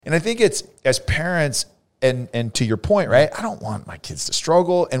And I think it's, as parents, and to your point, right? I don't want my kids to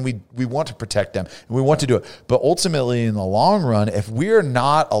struggle, and we want to protect them, and we want to do it. But ultimately, in the long run, if we're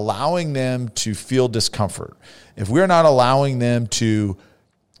not allowing them to feel discomfort, if we're not allowing them to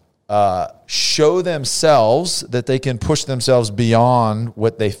show themselves that they can push themselves beyond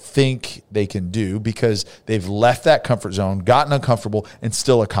what they think they can do because they've left that comfort zone, gotten uncomfortable, and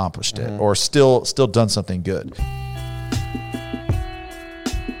still accomplished it, or still done something good.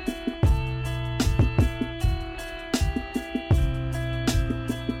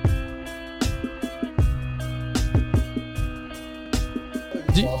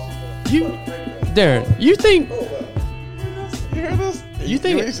 Darren, you think You hear this?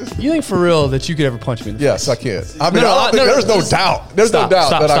 you think for real that you could ever punch me in the Yes, face? I can. I mean, there's no doubt. There's no doubt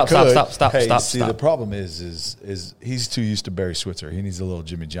that I could. Stop. The problem is he's too used to Barry Switzer. He needs a little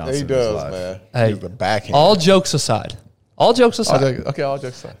Jimmy Johnson. He in his does, life. man. Hey, He's the backhand. all jokes aside, all jokes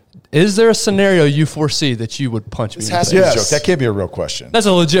aside. is there a scenario you foresee that you would punch me This in the has face? to be a Yes. joke. That can't be a real question. That's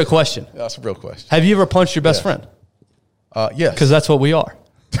a legit question. That's a real question. Have you ever punched your best friend? Yes. Because that's what we are.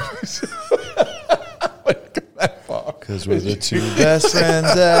 Because we're the two best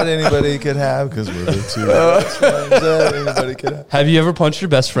friends that anybody could have. Because we're the two best friends that anybody could have. Have you ever punched your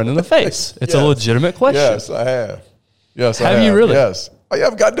best friend in the face? It's a legitimate question. Yes, I have. Yes, I have. Have you really? Yes. Oh, yeah,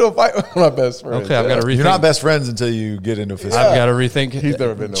 I've got to do a fight with my best friend. Okay, I've got to rethink. You're not best friends until you get into a fist fight. I've got to rethink. He's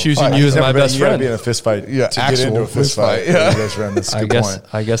never been to a choosing fight. you as my best You got to friend. be in a fist fight to get actual into a fist fight. Yeah. With your best friend. That's a good point.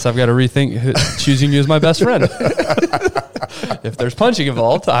 I guess I've got to rethink choosing you as my best friend. If there's punching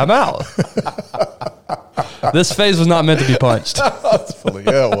involved, I'm out. This phase was not meant to be punched.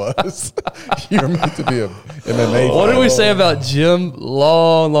 Yeah, it was. You're meant to be an MMA. What did we say about Jim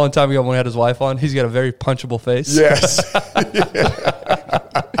long time ago when we had his wife on? He's got a very punchable face. Yes.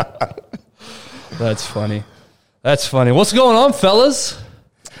 That's funny. That's funny. What's going on, fellas?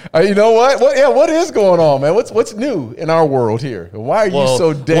 You know what? What is going on, man? What's new in our world here? Why are you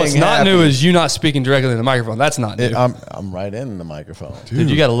so dang What's not happy? new is you not speaking directly in the microphone. That's not new. I'm right in the microphone. Dude,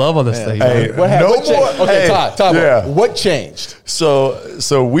 you got to love on this thing. Hey, man. What happened? no What changed? more. Okay, Hey, Todd, yeah. what changed?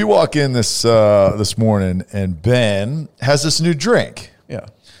 So we walk in this morning, and Ben has this new drink. Yeah.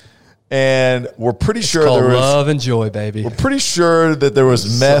 And we're pretty sure Called there was love and joy, baby. We're pretty sure that there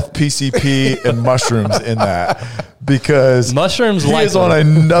was meth, PCP, and mushrooms in that because Mushrooms he is on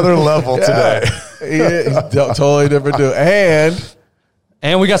likely. another level today. He's totally different dude.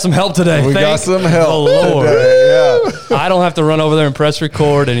 And we got some help today. we Thank got some help. the Lord. today. Yeah. I don't have to run over there and press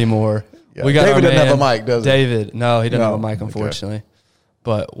record anymore. Yeah. We got David our doesn't man, have a mic, does he? David, no, he doesn't No. have a mic, unfortunately.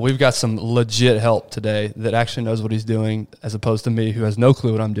 But we've got some legit help today that actually knows what he's doing, as opposed to me, who has no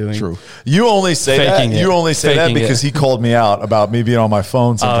clue what I'm doing. True. You only say Faking that. it. You only say that Faking because it. he called me out about me being on my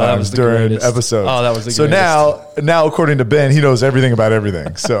phone that sometimes was the during greatest. episodes. Oh, that was the so greatest. now according to Ben, he knows everything about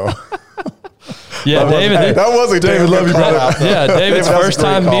everything. So Yeah, David. Hey, that was a David, love you, brother. Yeah, David's That was a first great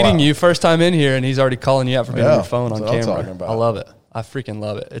time call meeting out. you, first time in here, and he's already calling you out for being on Yeah, your phone on that's what I'm camera. talking about. I love it. I freaking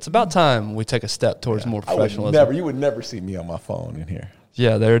love it. It's about time we take a step towards more professionalism. You would never see me on my phone in here.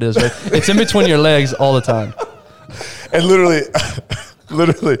 Yeah, there it is. Right? It's in between your legs all the time. and literally,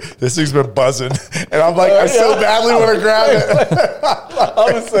 this thing's been buzzing, and I'm like, I so badly want to grab it.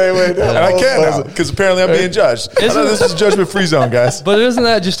 I'm the same way. And I can't now because apparently I'm being judged. I know this is a judgment-free zone, guys. But isn't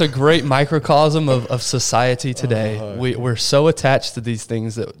that just a great microcosm of society today? We're so attached to these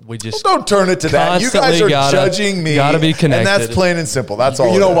things that we just Don't turn it to that. You guys constantly are judging me. gotta be connected. And that's plain and simple. That's all.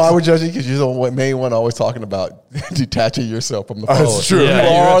 You it know is. why we're judging? Because you're the main one always talking about detaching yourself from the phone. That's true. Yeah, You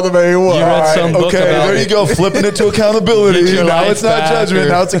you are read- the main one. you read some book Okay, about there it. you go. Flipping it to accountability. Get your Now life it's not back judgment. or-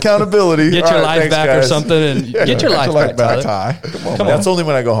 Now it's accountability. Get All your right, life thanks, back guys. or something, and get your life back, Tyler. Ty. Come on, That's only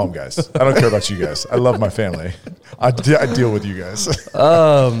when I go home, guys. I don't care about you guys. I love my family. I deal with you guys.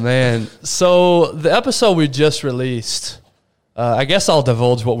 Oh man! So the episode we just released, I guess I'll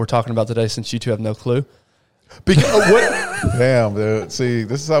divulge what we're talking about today, since you two have no clue. Because, what? Damn, dude. See,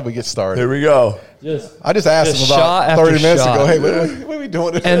 this is how we get started. Here we go. I just asked Just him shot about after 30 minutes shot. ago. Hey, what are we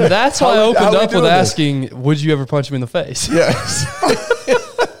doing? And that's why I How opened we up with doing this? asking, "Would you ever punch me in the face?" Yes.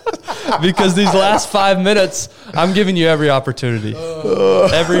 Because these last 5 minutes, I'm giving you every opportunity,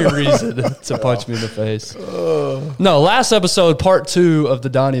 every reason to punch me in the face. No, last episode, part 2 of the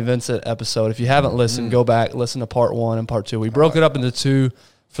Donnie Vincent episode. If you haven't listened, go back, listen to part 1 and part 2. We broke it up into 2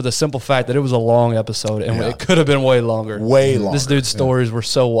 for the simple fact that it was a long episode, and it could have been way longer. Way longer. This dude's stories were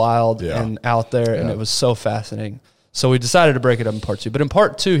so wild Yeah. and out there, and it was so fascinating. So we decided to break it up in part 2. But in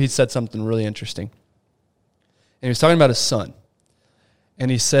part 2, he said something really interesting. And he was talking about his son. And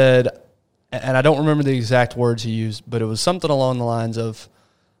he said, and I don't remember the exact words he used, but it was something along the lines of,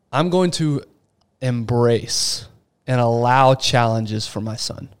 I'm going to embrace and allow challenges for my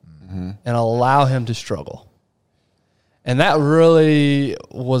son. and allow him to struggle. And that really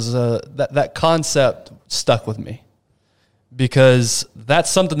was that concept stuck with me, because that's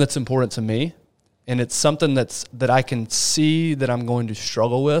something that's important to me, and it's something that I can see that I'm going to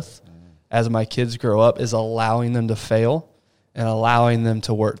struggle with as my kids grow up, is allowing them to fail and allowing them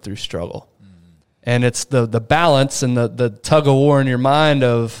to work through struggle. And it's the balance and the tug of war in your mind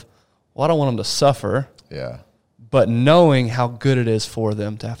of, well, I don't want them to suffer, but knowing how good it is for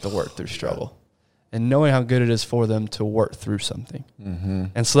them to have to work through struggle. And knowing how good it is for them to work through something.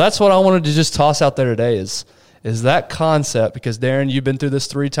 And so that's what I wanted to just toss out there today is that concept, because Darren, you've been through this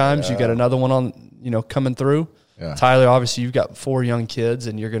 3 times. You got another one on, coming through. Yeah. Tyler, obviously you've got 4 young kids,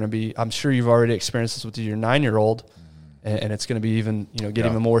 and you're going to be, I'm sure you've already experienced this with your 9-year-old, and it's going to be even, get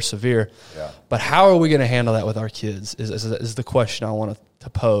even more severe. Yeah. But how are we going to handle that with our kids is the question I want to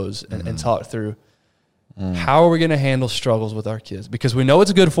pose and talk through. How are we going to handle struggles with our kids? Because we know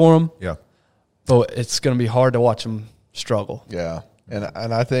it's good for them. Yeah. But it's going to be hard to watch them struggle. Yeah, and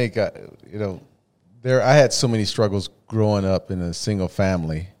I think I had so many struggles growing up in a single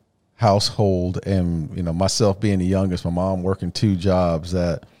family household, and myself being the youngest, my mom working 2 jobs,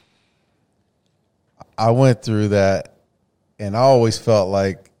 that I went through that, and I always felt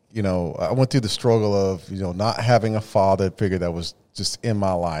like I went through the struggle of not having a father figure that was just in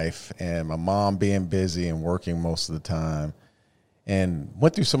my life, and my mom being busy and working most of the time. And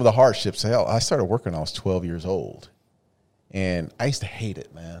went through some of the hardships. Hell, I started working when I was 12 years old. And I used to hate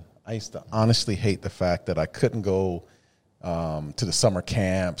it, man. I used to honestly hate the fact that I couldn't go to the summer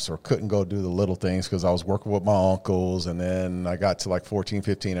camps or couldn't go do the little things because I was working with my uncles. And then I got to like 14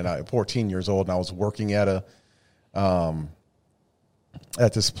 years old, and I was working at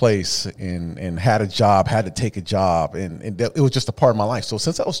this place and had a job, had to take a job. And it was just a part of my life. So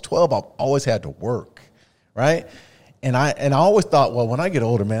since I was 12, I've always had to work, right? And I always thought, well, when I get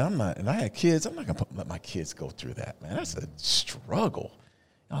older, man, and I had kids, I'm not going to let my kids go through that, man. That's a struggle.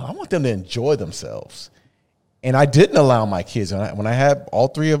 I want them to enjoy themselves. And I didn't allow my kids, when I had all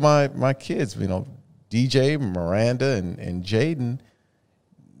 3 of my kids, DJ, Miranda, and Jaden,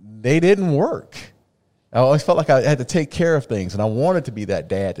 they didn't work. I always felt like I had to take care of things, and I wanted to be that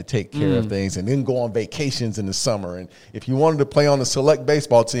dad to take care of things and then go on vacations in the summer. And if you wanted to play on the select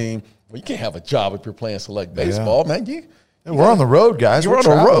baseball team, well, you can't have a job if you're playing select baseball, man. We're on the road, guys. We're on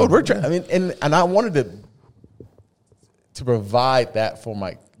the road. And I wanted to provide that for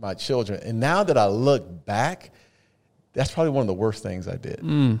my children. And now that I look back, that's probably one of the worst things I did.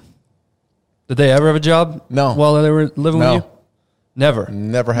 Did they ever have a job? No. While they were living with you? Never had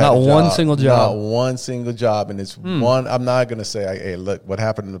not a job. One single job. Not one single job. And it's one, I'm not going to say, hey, look, what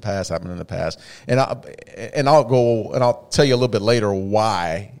happened in the past happened in the past. And I'll tell you a little bit later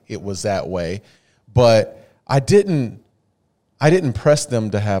why it was that way. But I didn't press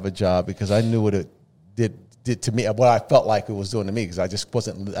them to have a job because I knew what it did to me, what I felt like it was doing to me, because I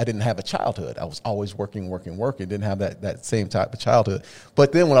didn't have a childhood. I was always working, didn't have that same type of childhood.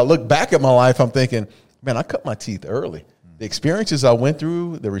 But then when I look back at my life, I'm thinking, man, I cut my teeth early. The experiences I went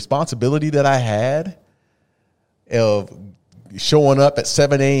through, the responsibility that I had of showing up at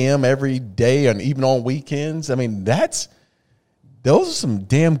 7 a.m. every day and even on weekends, I mean, those are some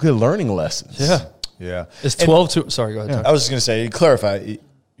damn good learning lessons. Yeah. Yeah. It's 12 to, sorry, go ahead. Yeah. I was just going to say, clarify,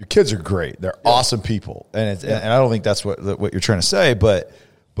 your kids are great. They're awesome people. And and I don't think that's what you're trying to say, but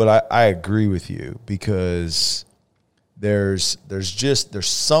I agree with you, because there's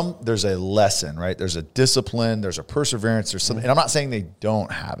a lesson, right? There's a discipline, there's a perseverance, there's something. And I'm not saying they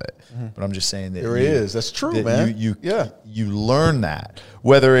don't have it, but I'm just saying that there is. That's true, that man. You learn that.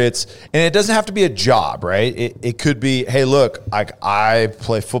 Whether it's, and it doesn't have to be a job, right? It could be, hey, look, I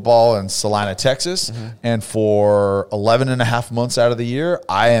play football in Salina, Texas, and for 11 and a half months out of the year,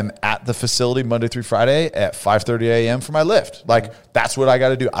 I am at the facility Monday through Friday at 5:30 a.m. for my lift. Like, that's what I got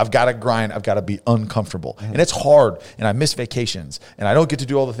to do. I've got to grind. I've got to be uncomfortable. And it's hard, and I miss vacations, and I don't get to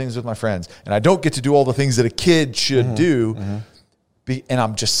do all the things with my friends, and I don't get to do all the things that a kid should do, and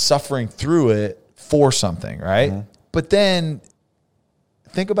I'm just suffering through it for something, right? But then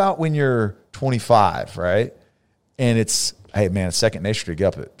think about when you're 25, right? And it's, hey, man, it's second nature to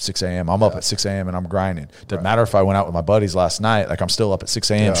get up at 6 a.m. I'm up at 6 a.m. and I'm grinding. Doesn't matter if I went out with my buddies last night. Like, I'm still up at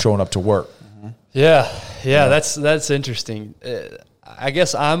 6 a.m. showing up to work. Yeah, that's interesting. I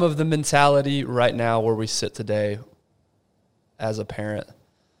guess I'm of the mentality right now where we sit today as a parent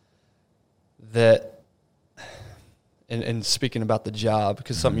that, and speaking about the job,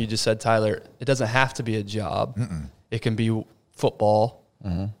 because something you just said, Tyler, it doesn't have to be a job. It can be football.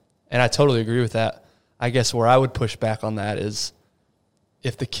 And I totally agree with that. I guess where I would push back on that is,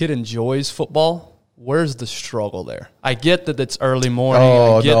 if the kid enjoys football, where's the struggle there? I get that it's early morning.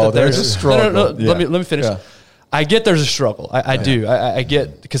 Oh, I get no, that there's a struggle. No, Yeah. let me finish. Yeah. I get there's a struggle. I do. I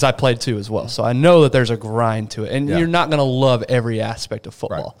get, because I played too as well. So I know that there's a grind to it. And you're not going to love every aspect of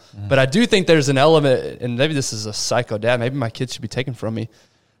football. Right. But I do think there's an element, and maybe this is a psycho dad. Maybe my kids should be taken from me.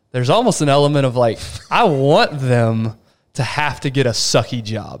 There's almost an element of like, I want them to have to get a sucky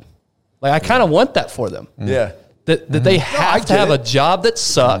job. Like, I kind of want that for them. Yeah. That they have to have a job that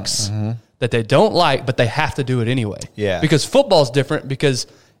sucks, that they don't like, but they have to do it anyway. Yeah. Because football's different, because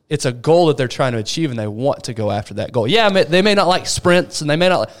it's a goal that they're trying to achieve, and they want to go after that goal. Yeah, they may not like sprints, and they may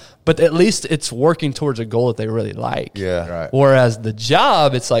not, but at least it's working towards a goal that they really like. Yeah. Right. Whereas the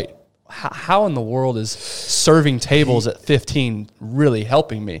job, it's like, how in the world is serving tables at 15 really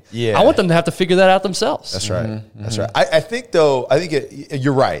helping me? Yeah. I want them to have to figure that out themselves. That's right. That's right. I think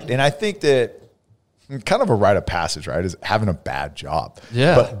you're right. And I think that kind of a rite of passage, right, is having a bad job.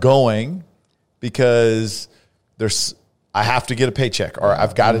 Yeah. But going because I have to get a paycheck, or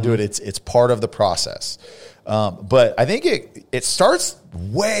I've got to do it. It's part of the process. But I think it starts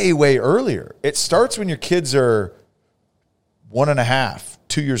way, way earlier. It starts when your kids are 1.5,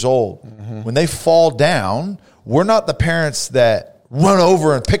 2 years old. When they fall down, we're not the parents that run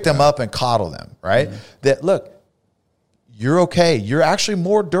over and pick them up and coddle them, right? That, look, you're okay. You're actually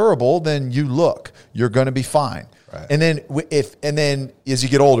more durable than you look. You're going to be fine. Right. And then as you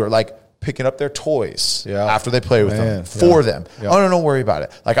get older, like, picking up their toys after they play with them for them. Yeah. Oh, no, don't worry about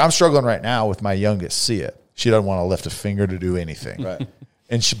it. Like, I'm struggling right now with my youngest, Sia. She doesn't want to lift a finger to do anything. Right.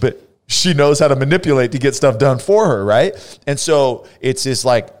 But she knows how to manipulate to get stuff done for her, right? And so it's this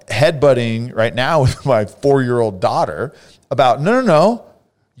like headbutting right now with my 4-year-old daughter about, no.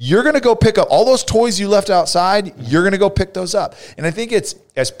 You're going to go pick up all those toys you left outside. You're going to go pick those up. And I think it's,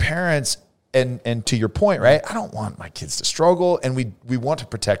 as parents, and to your point, right, I don't want my kids to struggle, and we want to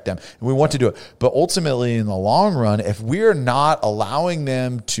protect them, and we want to do it. But ultimately, in the long run, if we're not allowing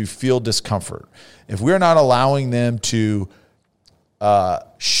them to feel discomfort, if we're not allowing them to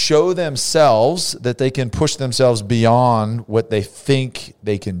show themselves that they can push themselves beyond what they think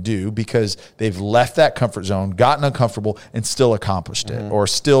they can do because they've left that comfort zone, gotten uncomfortable, and still accomplished it, or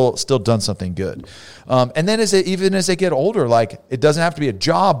still done something good. And then even as they get older, like, it doesn't have to be a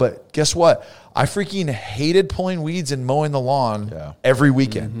job, but guess what? I freaking hated pulling weeds and mowing the lawn every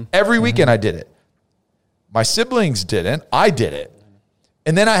weekend. Every weekend I did it. My siblings didn't. I did it.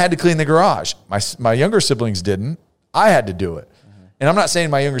 And then I had to clean the garage. My younger siblings didn't. I had to do it. And I'm not saying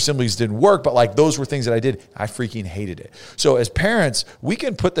my younger siblings didn't work, but like, those were things that I did. I freaking hated it. So as parents, we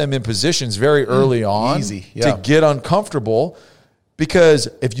can put them in positions very early on to get uncomfortable, because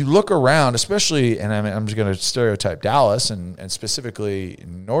if you look around, especially, and I'm just going to stereotype Dallas and specifically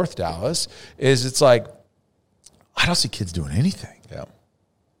North Dallas, it's like, I don't see kids doing anything. Yeah.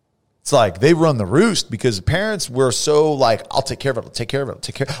 It's like they run the roost because parents were so like, I'll take care of it. I'll take care of it. I'll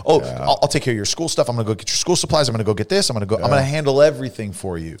take care. I'll take care of your school stuff. I'm going to go get your school supplies. I'm going to go get this. I'm going to handle everything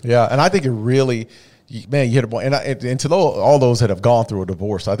for you. Yeah. And I think it really, man, you hit a point. And to all those that have gone through a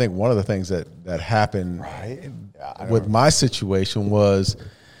divorce, I think one of the things that happened with my situation was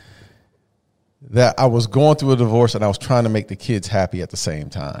that I was going through a divorce and I was trying to make the kids happy at the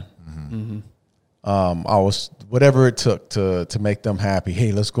same time. I was, whatever it took to make them happy.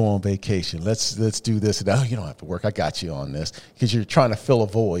 Hey, let's go on vacation. Let's do this. Oh, you don't have to work. I got you on this, because you're trying to fill a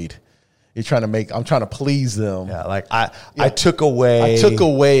void. I'm trying to please them. Yeah, like I took away.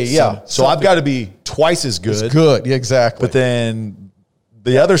 So I've got to be twice as good. It's good, yeah, exactly. But then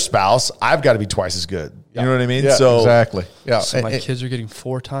the other spouse, I've got to be twice as good. You know what I mean? Yeah, so exactly. Yeah. So my kids are getting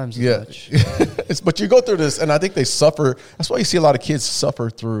 4 times as much. But you go through this, and I think they suffer. That's why you see a lot of kids suffer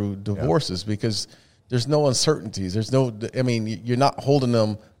through divorces, because there's no uncertainties. You're not holding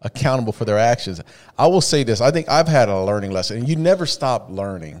them accountable for their actions. I will say this. I think I've had a learning lesson, and you never stop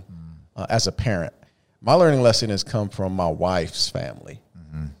learning as a parent. My learning lesson has come from my wife's family,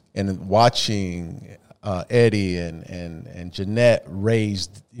 and watching Eddie and Jeanette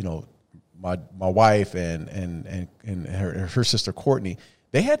raised, my wife and her sister Courtney.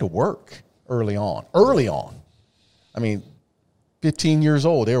 They had to work early on. I mean, 15 years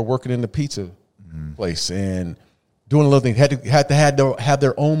old, they were working in the pizza place and doing a little thing. Had to have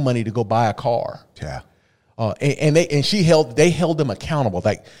their own money to go buy a car. Yeah. They held them accountable.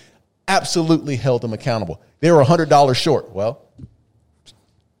 Like, absolutely held them accountable. They were $100 short. Well,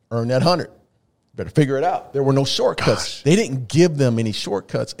 earn that 100. Better figure it out. There were no shortcuts. Gosh. They didn't give them any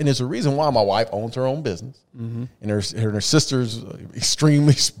shortcuts. And there's a reason why my wife owns her own business. And her sister's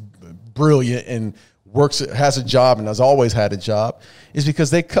extremely brilliant and has a job and has always had a job, is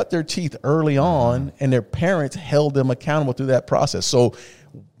because they cut their teeth early on and their parents held them accountable through that process. So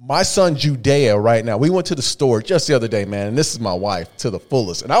my son Judea right now, we went to the store just the other day, man, and this is my wife to the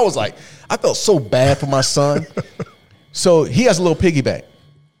fullest. And I was like, I felt so bad for my son. So he has a little piggy bank,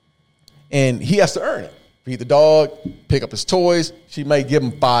 and he has to earn it. Feed the dog, pick up his toys. She may give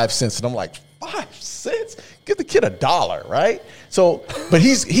him 5 cents, and I'm like, 5 cents? Give the kid $1, right? So, but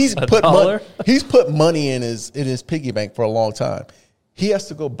he's put money in his piggy bank for a long time. He has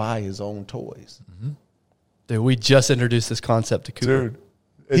to go buy his own toys. Mm-hmm. Dude, we just introduced this concept to Cooper. Dude,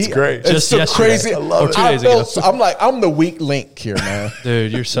 it's great. It's so crazy. I love it. I'm like, I'm the weak link here, man.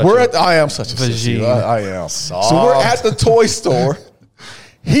 Dude, you're such I am such a sissy. I am. Soft. So we're at the toy store.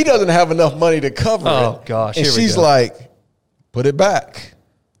 He doesn't have enough money to cover it. Oh, gosh. And Here we she's go. like, put it back.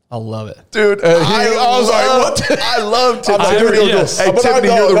 I love it. Dude, I love Tiffany. Yes. Hey, Tiffany,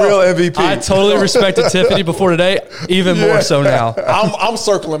 you're the real MVP. I totally respected Tiffany before today, even more so now. I'm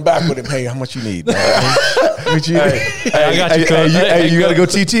circling back with him. Hey, how much you need, man? I got you, coach. You got to go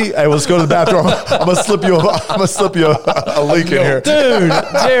TT. Hey, let's go to the bathroom. I'm gonna slip you a link in here, dude.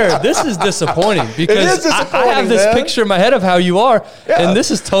 Jared, this is disappointing because I have this picture in my head of how you are, and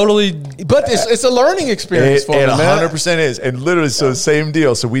this is totally. But it's a learning experience for me, man. 100% is, and literally, so same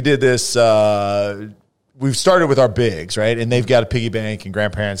deal. So we did this. We've started with our bigs, right? And they've got a piggy bank, and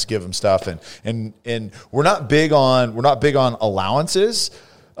grandparents give them stuff, and we're not big on allowances.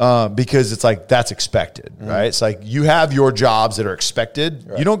 Because it's like that's expected, right? It's like you have your jobs that are expected.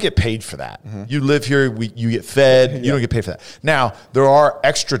 Right. You don't get paid for that. Mm-hmm. You live here, you get fed. You don't get paid for that. Now, there are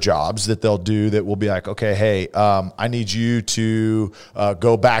extra jobs that they'll do that will be like, okay, hey, I need you to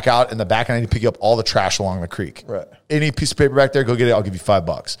go back out in the back and I need to pick up all the trash along the creek. Right. Any piece of paper back there, go get it. I'll give you $5.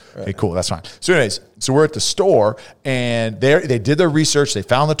 Right. Okay, cool. That's fine. So anyways, so we're at the store and they did their research. They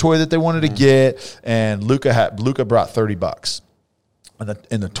found the toy that they wanted to get, and Luca brought $30.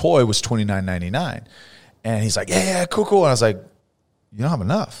 And the toy was $29.99. And he's like, yeah, cool. And I was like, you don't have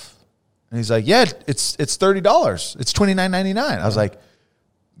enough. And he's like, yeah, it's $30. It's $29.99. I was like,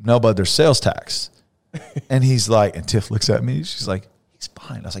 no, but there's sales tax. And he's like, and Tiff looks at me. She's like, he's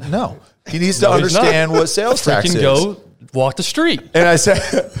fine. I was like, no, he needs to understand what sales tax is. Go walk the street. And I said,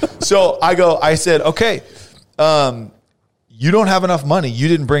 I said, okay, you don't have enough money. You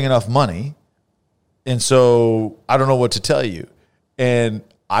didn't bring enough money. And so I don't know what to tell you. And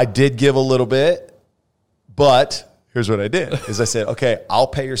I did give a little bit, but here's what I did is I said, okay, I'll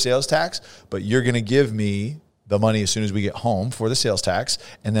pay your sales tax, but you're going to give me the money as soon as we get home for the sales tax,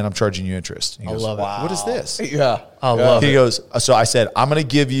 and then I'm charging you interest. He goes, I love it. What is this? Yeah. I love it. He goes, so I said, I'm going to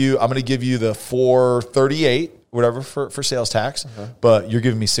give you the $438, whatever for sales tax, but you're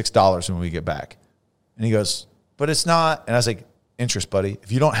giving me $6 when we get back. And he goes, but it's not. And I was like, interest, buddy.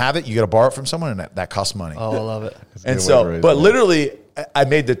 If you don't have it, you got to borrow it from someone, and that costs money. Oh, I love it. And so, but literally, I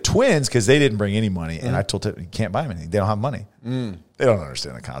made the twins because they didn't bring any money, and I told them, you can't buy them anything. They don't have money. They don't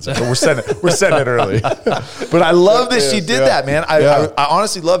understand the concept, but we're sending it early. But I love that she did that, man. I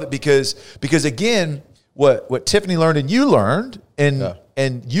honestly love it because again, what Tiffany learned and you learned,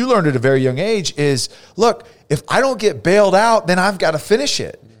 and you learned at a very young age is, look, if I don't get bailed out, then I've got to finish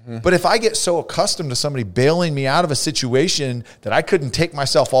it. But if I get so accustomed to somebody bailing me out of a situation that I couldn't take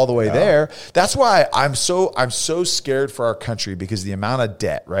myself all the way there, that's why I'm so scared for our country, because the amount of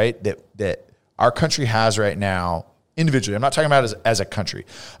debt, right, that our country has right now individually. I'm not talking about as a country.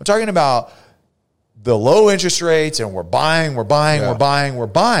 I'm talking about the low interest rates, and we're buying,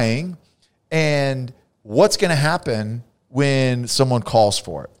 and what's going to happen when someone calls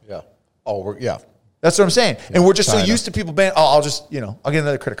for it? Yeah. That's what I'm saying. Yeah, and we're just so used to people paying, I'll just, I'll get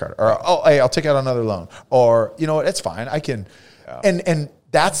another credit card, or, hey, I'll take out another loan, or, you know what, it's fine. I can, and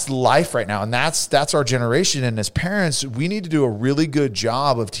that's life right now. And that's our generation. And as parents, we need to do a really good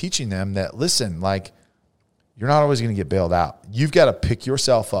job of teaching them that, listen, like, you're not always going to get bailed out. You've got to pick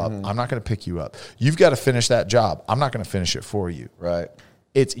yourself up. I'm not going to pick you up. You've got to finish that job. I'm not going to finish it for you. Right.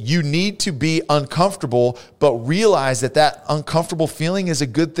 You need to be uncomfortable, but realize that uncomfortable feeling is a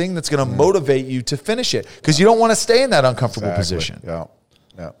good thing that's going to motivate you to finish it, because you don't want to stay in that uncomfortable position. Yeah.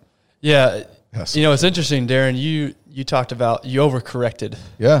 Yes. It's interesting, Darren, you talked about you overcorrected.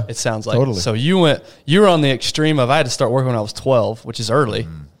 Yeah. It sounds like. Totally. So you were on the extreme of, I had to start working when I was 12, which is early,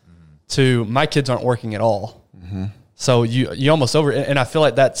 to my kids aren't working at all. So you almost and I feel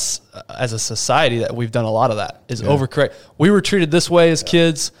like that's, as a society, that we've done a lot of that, is overcorrect. We were treated this way as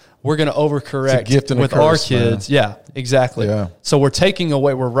kids. We're going to overcorrect with our kids. Man. Yeah, exactly. Yeah. So we're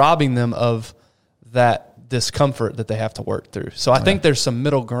robbing them of that discomfort that they have to work through. So I think there's some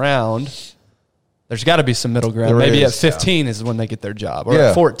middle ground There's got to be some middle ground. There Maybe is, at 15 is when they get their job, or Yeah.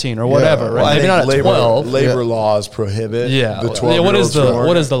 at 14 or whatever. Well, Right? I Maybe think not at 12. labor laws prohibit Yeah. the Yeah, 12 what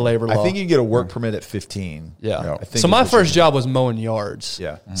is the labor law? I think you can get a work permit at 15. Yeah. I think So is my what you first can- job was mowing yards.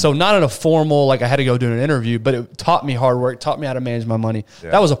 Yeah. So not in a formal, like I had to go do an interview, but it taught me hard work, taught me how to manage my money.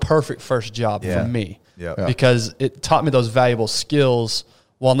 Yeah. That was a perfect first job Yeah. for me. Yeah. Because it taught me those valuable skills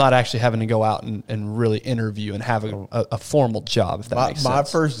while not actually having to go out and really interview and have a formal job, if that makes sense. My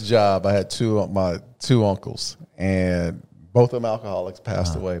first job, I had my two uncles, and both of them alcoholics,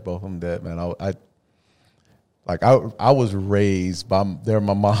 passed away. Both of them dead, man. I was raised by they're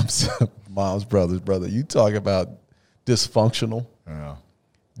my mom's brother's brother. You talk about dysfunctional. Yeah.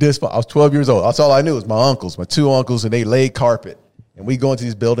 I was 12 years old. That's all I knew was my uncles, my two uncles, and they laid carpet. And we go into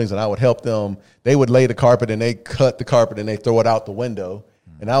these buildings, and I would help them. They would lay the carpet, and they cut the carpet, and they throw it out the window.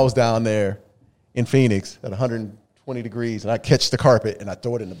 And I was down there in Phoenix at 120 degrees, and I catch the carpet, and I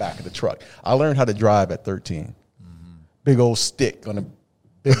throw it in the back of the truck. I learned how to drive at 13. Big old stick on a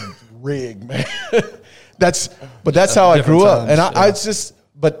big rig, man. That's how I grew up. And I just,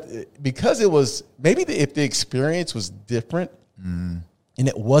 but because it was, maybe if the experience was different, and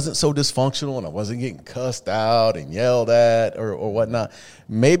it wasn't so dysfunctional, and I wasn't getting cussed out and yelled at or whatnot,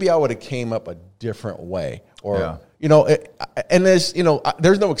 maybe I would have came up a different way. Or, and there's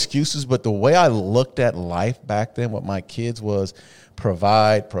no excuses, but the way I looked at life back then with my kids was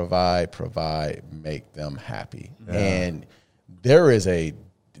provide, make them happy. Yeah. And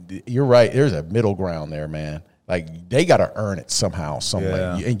you're right, there's a middle ground there, man. Like, they got to earn it somehow, some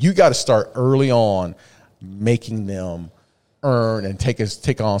way. And you got to start early on making them earn and take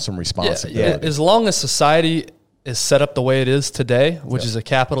on some responsibility. As long as society is set up the way it is today, which is a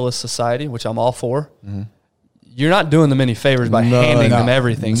capitalist society, which I'm all for, you're not doing them any favors by handing them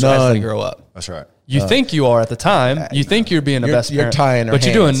everything as they grow up. That's right. You think you are at the time. You think you're being the best parent. Tying their but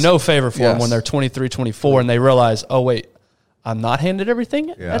you're doing no favor for them Yes. when they're 23, 24, and they realize, oh, wait, I'm not handed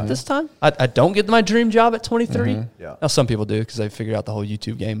everything at this time. I don't get my dream job at 23. Yeah. Now, some people do because they figured out the whole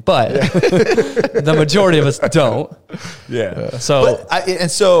YouTube game, but the majority of us don't. Yeah. So, I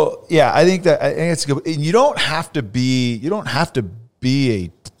think it's good. And you don't have to be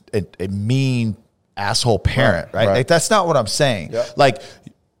a mean asshole parent, right? Like, that's not what I'm saying. Yep. Like,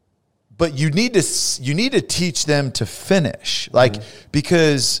 but you need to teach them to finish, like,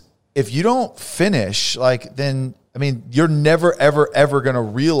 because if you don't finish, like, then, I mean, you're never, ever, ever going to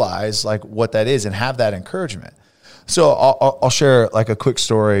realize, like, what that is and have that encouragement. So I'll share, like, a quick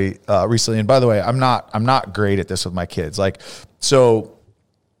story recently. And by the way, I'm not great at this with my kids. Like, so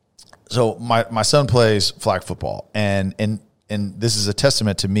my son plays flag football, and this is a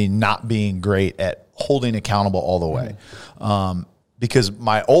testament to me not being great at holding accountable all the way. Because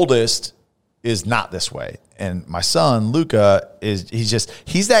my oldest is not this way. And my son, Luca,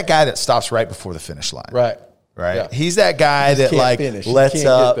 he's that guy that stops right before the finish line. Right. Yeah. He's that guy that, like, lets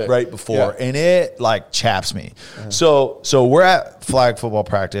up right before, and it, like, chaps me. So we're at flag football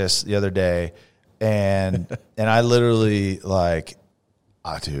practice the other day, and I literally, like,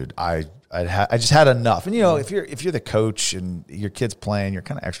 dude, I just had enough. And, if you're the coach and your kid's playing, you're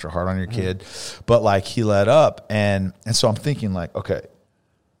kind of extra hard on your kid. But, like, he let up, and so I'm thinking, like, okay,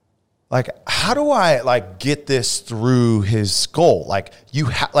 like, how do I, like, get this through his skull? Like,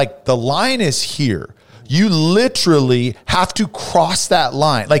 like, the line is here. You literally have to cross that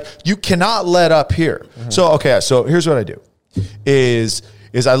line. Like, you cannot let up here. So here's what I do is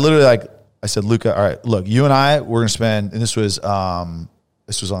I literally, like, I said, Luca, all right, look, you and I, we're going to spend, and this was on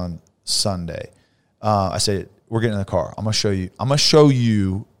Sunday. I said, we're getting in the car. I'm going to show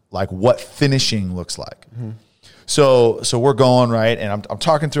you like what finishing looks like. So we're going, right, and I'm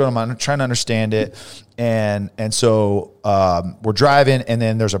talking through it. I'm trying to understand it, and so we're driving, and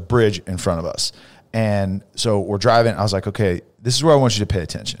then there's a bridge in front of us, and so we're driving. I was like, okay, this is where I want you to pay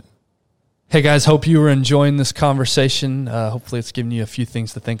attention. hey guys, hope you were enjoying this conversation. Hopefully, it's giving you a few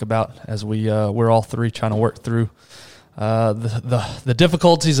things to think about as we're all three trying to work through the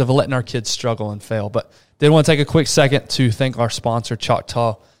difficulties of letting our kids struggle and fail. But did want to take a quick second to thank our sponsor,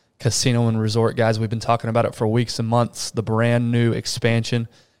 Choctaw Casino and Resort. Guys, we've been talking about it for weeks and months. The brand new expansion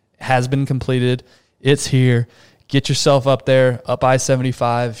has been completed. It's here. Get yourself up there, up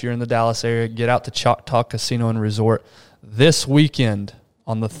I-75 if you're in the Dallas area. Get out to Choctaw Casino and Resort. This weekend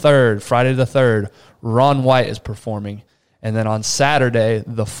on the 3rd, Friday the 3rd, Ron White is performing. And then on Saturday,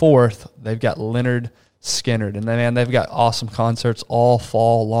 the 4th, they've got Leonard Skinnard. And then, man, they've got awesome concerts all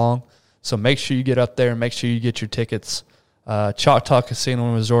fall long. So make sure you get up there and make sure you get your tickets. Choctaw Casino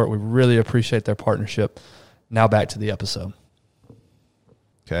and Resort, we really appreciate their partnership. Now back to the episode.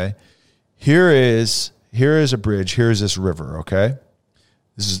 Okay. Here is a bridge. Here is this river, okay?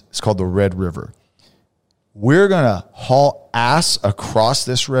 It's called the Red River. we're going to haul ass across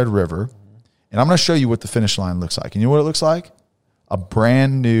this Red River, and I'm going to show you what the finish line looks like. And you know what it looks like? A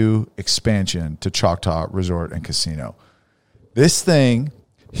brand new expansion to Choctaw Resort and Casino. This thing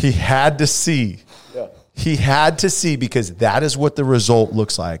he had to see. Yeah. He had to see, because that is what the result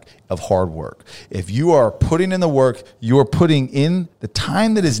looks like of hard work. If you are putting in the work, you are putting in the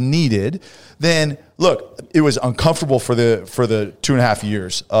time that is needed, then look, it was uncomfortable for the 2.5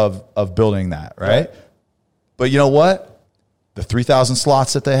 years of building that, right? But you know what? The 3,000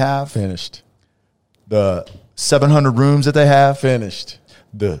 slots that they have, Finished. The 700 rooms that they have, Finished.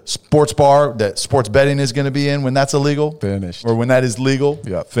 The sports bar that sports betting is going to be in when that's illegal, Finished. Or when that is legal,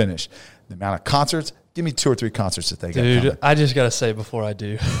 Yep. finished. The amount of concerts, give me 2 or 3 concerts that they got Dude, coming. I just got to say before I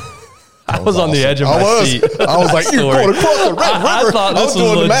do, I was on the awesome. edge of my seat. I was like, you're going across the Red River. I thought this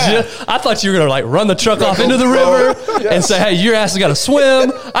was legit. I thought you were going to like run the truck off into the river and say, hey, your ass has got to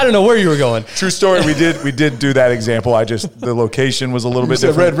swim. I don't know where you were going. True story. We did do that example. The location was a little bit said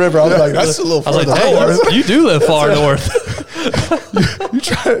different. Red River. I was like, that's a little I was further like, north. hey, you do live far north.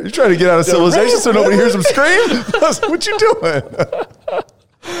 You try to get out of civilization so nobody hears them scream? What you doing?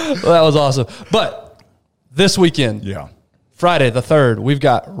 Well, that was awesome. But this weekend, Yeah. Friday the 3rd, we've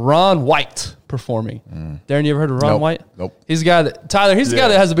got Ron White performing. Darren, you ever heard of Ron Nope. White? Nope. He's the guy that, Tyler, he's the guy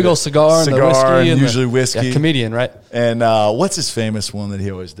that has the big old cigar and the Cigar whiskey. and the- usually whiskey. Yeah, comedian, right? And what's his famous one that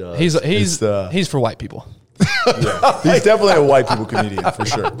he always does? He's for white people. He's definitely a white people comedian for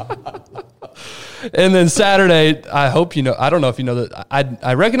sure. And then Saturday, I hope you know, I don't know if you know that,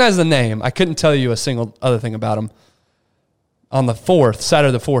 I recognize the name. I couldn't tell you a single other thing about him. On the 4th,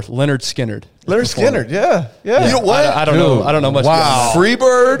 Saturday the 4th, Leonard Skinnard. Leonard Skinner. Yeah. You know what? I don't know. I don't know much about him.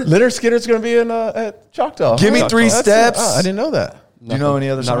 Freebird. Leonard Skinner's going to be in at Choctaw. Give me Choctaw. 3 steps. I didn't know that. Do you know any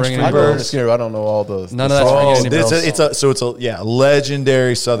other Not songs? ringing I any know bells. Leonard Skinner. I don't know all those. None of that's ringing any bells. It's a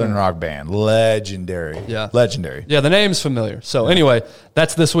legendary Southern rock band. Legendary. Yeah. Legendary. Yeah, the name's familiar. So anyway,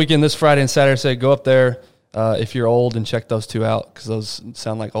 that's this weekend, this Friday and Saturday. So go up there if you're old and check those two out because those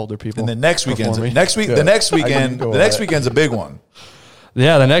sound like older people. And then next weekend's performing. the next weekend's a big one.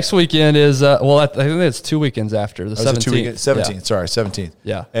 Yeah, the next weekend is I think it's 2 weekends after the 17th. 17th. Sorry, 17th.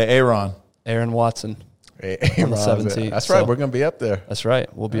 Yeah. Aaron. Aaron Watson. Hey, on the Rob, 17th. That's right. So- We're going to be up there. That's right.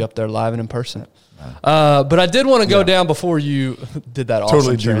 We'll be up there live and in person. But I did want to go down before you did that awesome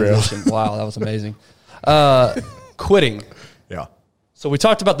Totally derailed. transition. Wow, that was amazing. Quitting. Yeah. So we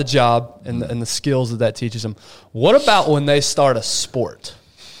talked about the job and the skills that teaches them. What about when they start a sport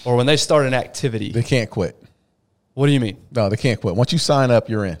or when they start an activity? They can't quit. What do you mean? No, they can't quit. Once you sign up,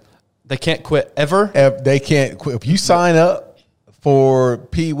 you're in. They can't quit ever? They can't quit. If you sign up for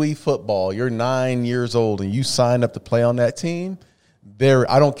Pee Wee football, you're 9 years old and you sign up to play on that team,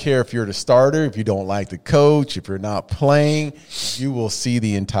 I don't care if you're the starter, if you don't like the coach, if you're not playing, you will see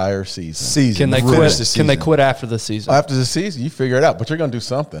the entire season. Can they quit? Can they quit after the season? After the season, you figure it out, but you're going to do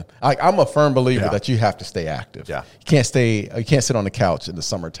something. I'm a firm believer that you have to stay active. Yeah. You can't sit on the couch in the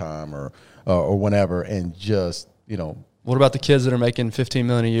summertime or whenever and just, What about the kids that are making $15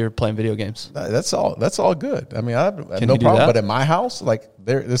 million a year playing video games? That's all good. I mean, I have Can no you do problem. that? But at my house,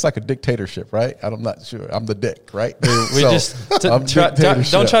 there's like a dictatorship, right? I'm not sure. I'm the dick, right? We don't try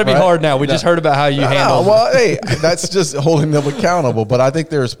to be right? hard now. We just heard about how you handle. Well, hey, that's just holding them accountable. But I think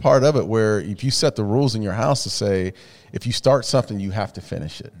there's part of it where if you set the rules in your house to say, if you start something, you have to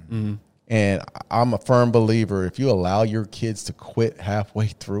finish it. Mm-hmm. And I'm a firm believer, if you allow your kids to quit halfway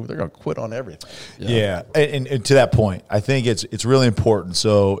through, they're going to quit on everything. Yeah. And to that point, I think it's really important.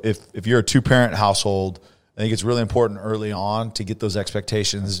 So if you're a 2-parent household, I think it's really important early on to get those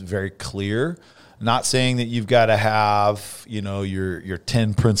expectations very clear. Not saying that you've got to have, your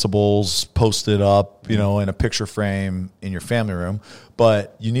 10 principles posted up, in a picture frame in your family room,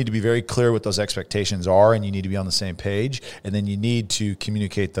 but you need to be very clear what those expectations are and you need to be on the same page. And then you need to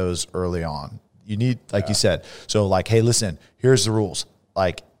communicate those early on. You need, like you said, so hey, listen, here's the rules.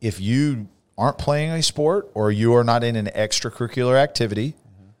 If you aren't playing a sport or you are not in an extracurricular activity,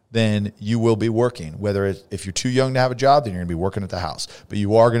 then you will be working. If you're too young to have a job, then you're going to be working at the house. But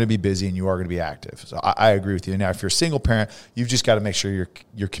you are going to be busy and you are going to be active. So I agree with you. Now, if you're a single parent, you've just got to make sure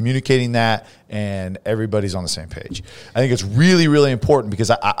you're communicating that and everybody's on the same page. I think it's really, really important because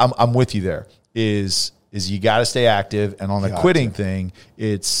I'm with you there. Is you got to stay active, and on the quitting thing,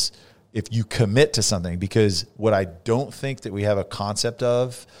 it's if you commit to something. Because what I don't think that we have a concept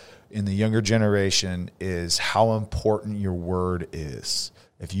of in the younger generation is how important your word is.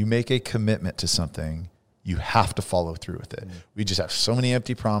 If you make a commitment to something, you have to follow through with it. We just have so many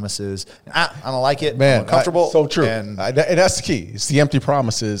empty promises. I don't like it. Man, I'm uncomfortable. So true. And that's the key. It's the empty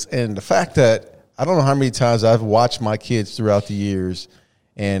promises. And the fact that I don't know how many times I've watched my kids throughout the years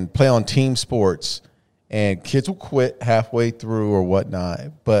and play on team sports and kids will quit halfway through or whatnot.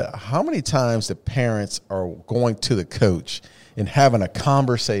 But how many times the parents are going to the coach and having a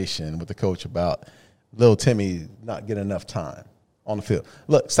conversation with the coach about little Timmy not getting enough time on the field?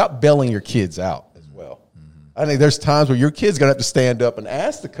 Look, stop bailing your kids out as well. I think there's times where your kid's going to have to stand up and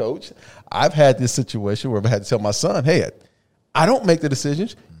ask the coach. I've had this situation where I've had to tell my son, hey, I don't make the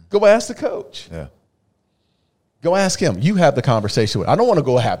decisions. Go ask the coach. Yeah. Go ask him. You have the conversation with him. I don't want to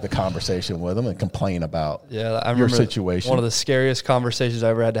go have the conversation with him and complain about your situation. One of the scariest conversations I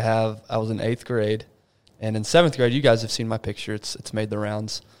ever had to have, I was in 8th grade. And in 7th grade, you guys have seen my picture. It's made the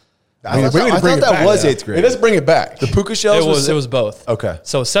rounds. I thought that was 8th grade. Hey, let's bring it back. The puka shells? It was both. Okay.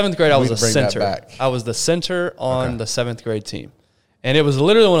 So 7th grade, I was a center. I was the center on the 7th grade team. And it was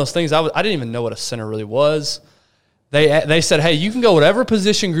literally one of those things, I didn't even know what a center really was. They said, hey, you can go whatever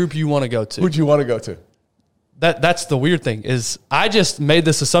position group you want to go to. Who'd you want to go to? That's the weird thing is I just made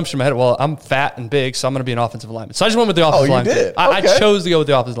this assumption in my head. Well, I'm fat and big, so I'm going to be an offensive lineman. So I just went with the offensive lineman. Did? I chose to go with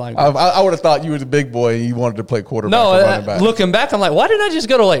the offensive lineman. I would have thought you were the big boy and you wanted to play quarterback or running back. Looking back, I'm like, why didn't I just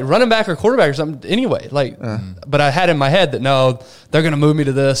go to like running back or quarterback or something anyway? But I had in my head that no, they're going to move me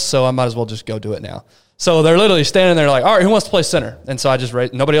to this, so I might as well just go do it now. So they're literally standing there like, all right, who wants to play center? And so I just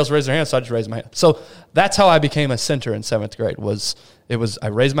nobody else raised their hand, so I just raised my hand. So that's how I became a center in 7th grade. I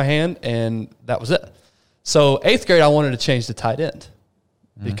raised my hand and that was it. So 8th grade, I wanted to change to tight end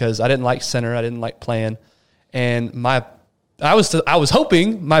because I didn't like center. I didn't like playing. And I was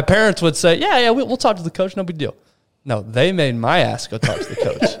hoping my parents would say, yeah, we'll talk to the coach. No big deal. No, they made my ass go talk to the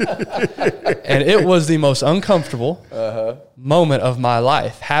coach. And it was the most uncomfortable moment of my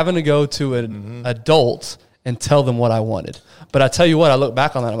life, having to go to an adult and tell them what I wanted. But I tell you what, I look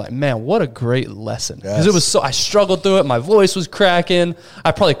back on that, I'm like, man, what a great lesson. Because it was I struggled through it. My voice was cracking.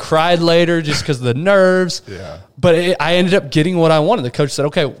 I probably cried later just because of the nerves. Yeah. But I ended up getting what I wanted. The coach said,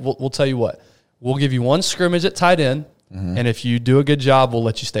 okay, we'll tell you what. We'll give you one scrimmage at tight end. And if you do a good job, we'll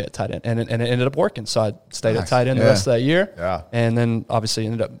let you stay at tight end. And it ended up working. So I stayed at tight end the rest of that year. Yeah. And then obviously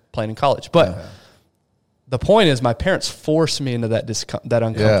ended up playing in college. But the point is my parents forced me into that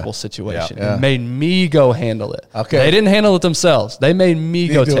uncomfortable situation and made me go handle it. Okay. They didn't handle it themselves. They made me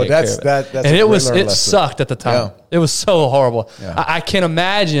go take care of it. That's and it sucked at the time. Yeah. It was so horrible. Yeah. I can't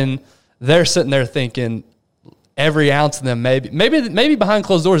imagine they're sitting there thinking every ounce of them, maybe behind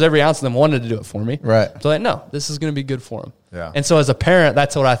closed doors, every ounce of them wanted to do it for me. Right. So like, no, this is going to be good for them. Yeah. And so as a parent,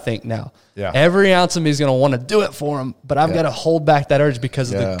 that's what I think now. Yeah. Every ounce of me is going to want to do it for them, but I've got to hold back that urge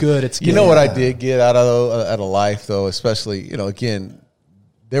because of the good it's getting. You know what I did get out of life, though, especially, again,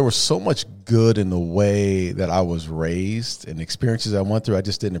 there was so much good in the way that I was raised and experiences I went through. I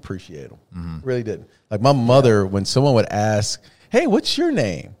just didn't appreciate them. Mm-hmm. Really didn't. Like my mother, when someone would ask, hey, what's your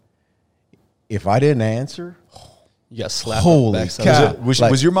name? If I didn't answer, you got slapped. Holy cow.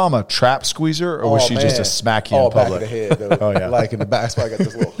 Was your mom a trap squeezer, or was she just a smack you in public? Back of the head, though. Oh, yeah. Like in the back. That's why I got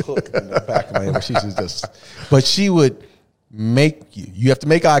this little hook in the back of my head. But she would make you have to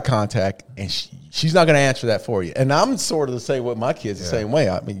make eye contact, and she's not going to answer that for you. And I'm sort of the same with my kids, the same way.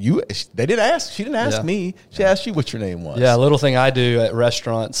 I mean, they didn't ask. She didn't ask me. She asked you what your name was. Yeah, a little thing I do at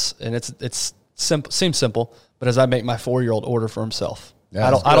restaurants, and it's simple, seems simple, but as I make my 4-year-old order for himself. Yeah,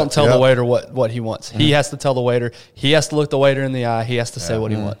 I don't tell the waiter what he wants. Mm-hmm. He has to tell the waiter. He has to look the waiter in the eye. He has to say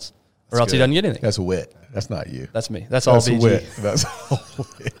what he wants, or else he doesn't get anything. That's wit. That's not you. That's me. That's all BG. Wit. That's all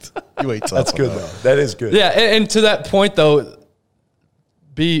wit. You ain't tough. That's good, though. That is good. Yeah, and to that point, though,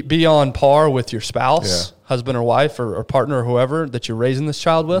 be on par with your spouse, husband or wife, or partner or whoever that you're raising this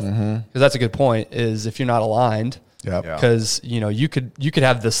child with, because that's a good point, is if you're not aligned, because you could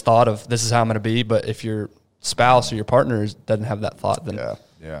have this thought of this is how I'm going to be, but if your spouse or your partner doesn't have that thought, then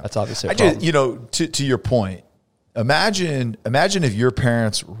that's obviously a problem. To your point, imagine if your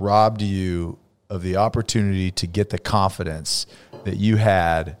parents robbed you of the opportunity to get the confidence that you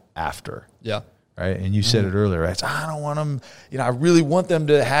had after. Yeah. Right. And you said it earlier, right? I don't want them, I really want them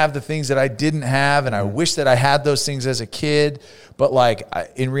to have the things that I didn't have. And I wish that I had those things as a kid. But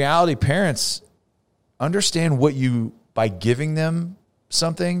in reality, parents understand by giving them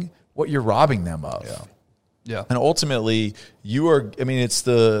something, what you're robbing them of. Yeah. Yeah. And ultimately it's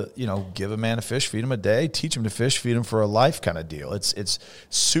give a man a fish, feed him a day, teach him to fish, feed him for a life kind of deal. It's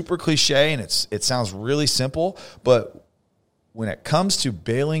super cliche and it sounds really simple, but when it comes to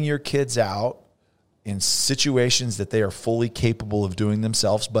bailing your kids out in situations that they are fully capable of doing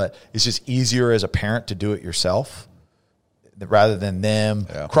themselves, but it's just easier as a parent to do it yourself rather than them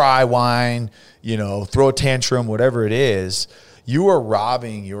cry, whine, throw a tantrum, whatever it is, you are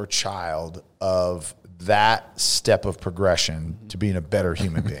robbing your child of that step of progression to being a better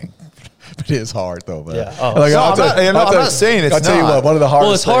human being. It is hard though, man. Yeah. Oh. Like, No, I'll I'm not saying it's I'll tell you not. what, one of the hardest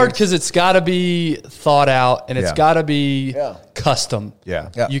Well, it's hard things- because it's got to be thought out and it's Yeah. got to be Yeah. custom. Yeah.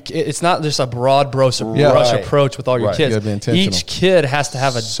 Yeah. It's not just a broad brush Yeah. brush Right. approach with all your Right. You kids. gotta be intentional. Each kid has to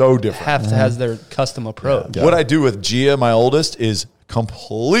have a So different. has their custom approach. What I do with Gia, my oldest, is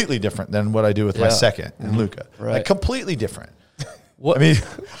completely different than what I do with my Yeah. second and Luca. Right. Like completely different. What, I mean,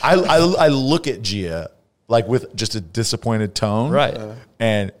 I look at Gia like with just a disappointed tone, Right.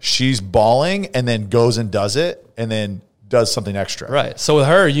 And she's bawling, and then goes and does it, and then does something extra, right. So with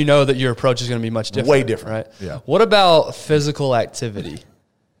her, you know that your approach is going to be much different. Way different. Right. Yeah. What about physical activity?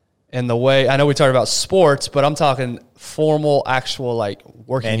 And the way I know we talked about sports, but I'm talking formal, actual like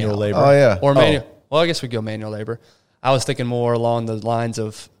working Manual out. labor. Oh yeah. Or manual. Well, I guess we go manual labor. I was thinking more along the lines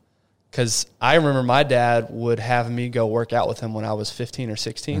of, because I remember my dad would have me go work out with him when I was 15 or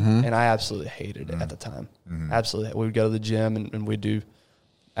 16, and I absolutely hated it at the time. Absolutely. We would go to the gym and we'd do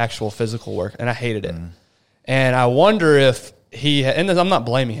actual physical work, and I hated it. And I wonder if and I'm not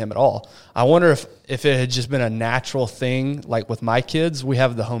blaming him at all. I wonder if it had just been a natural thing, like with my kids, we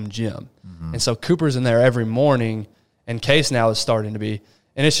have the home gym. And so Cooper's in there every morning, and Case now is starting to be,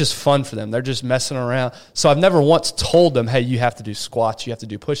 and it's just fun for them. They're just messing around. So I've never once told them, hey, you have to do squats, you have to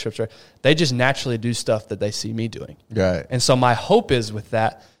do push-ups. Right? They just naturally do stuff that they see me doing. Right. And so my hope is with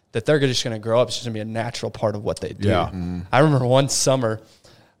that they're just going to grow up. It's just going to be a natural part of what they do. Yeah. I remember one summer,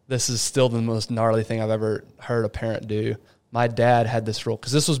 this is still the most gnarly thing I've ever heard a parent do. My dad had this rule,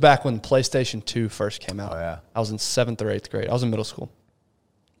 because this was back when PlayStation 2 first came out. Oh, yeah. I was in 7th or 8th grade. I was in middle school.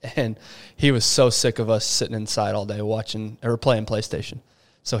 And he was so sick of us sitting inside all day watching or playing PlayStation.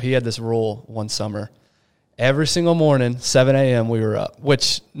 So he had this rule one summer. Every single morning, 7 a.m., we were up,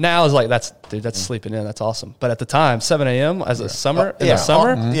 which now is like, that's sleeping in. That's awesome. But at the time, 7 a.m. as a summer, in the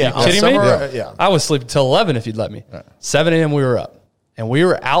summer, yeah, you kidding me? yeah. I was sleeping till 11 if you'd let me. 7 a.m. we were up, and we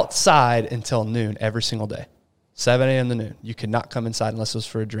were outside until noon every single day. 7 a.m. to noon. You could not come inside unless it was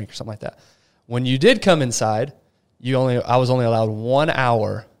for a drink or something like that. When you did come inside, I was only allowed 1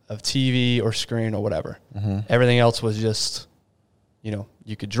 hour of TV or screen or whatever. Everything else was just,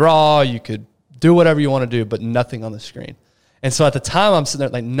 you could draw, you could do whatever you want to do, but nothing on the screen. And so at the time, I'm sitting there,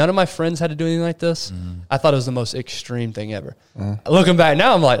 like, none of my friends had to do anything like this. I thought it was the most extreme thing ever. Looking back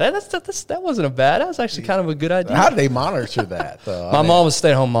now, I'm like, that wasn't a bad. That was actually kind of a good idea. How did they monitor that though? My mom was a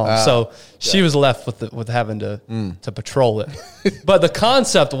stay-at-home mom, so she was left with having to patrol it. But the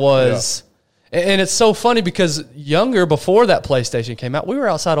concept was, and it's so funny because younger, before that PlayStation came out, we were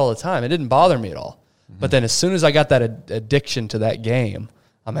outside all the time. It didn't bother me at all. But then as soon as I got that addiction to that game,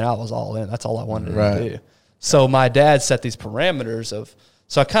 I was all in. That's all I wanted to do. So my dad set these parameters of.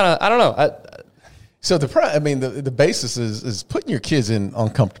 So I don't know. So the basis is putting your kids in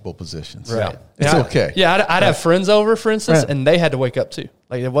uncomfortable positions. Right. It's okay. Yeah, I'd have friends over, for instance, and they had to wake up too.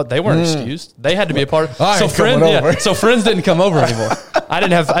 Like they weren't excused. They had to be a part of. I ain't coming over. So friends didn't come over anymore. I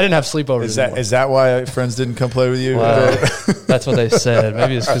didn't have sleepovers anymore. Is that why friends didn't come play with you? That's what they said.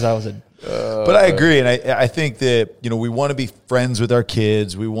 Maybe it's because I was But I agree, and I think that we want to be friends with our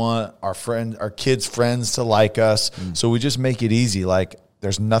kids. We want our kids' friends to like us. So we just make it easy. Like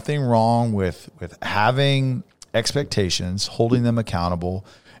there's nothing wrong with having expectations, holding them accountable,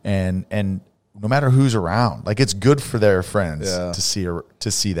 and no matter who's around, like it's good for their friends to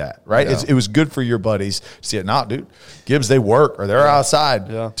see that, right? Yeah. It was good for your buddies to see it. Not, dude, Gibbs, they work or they're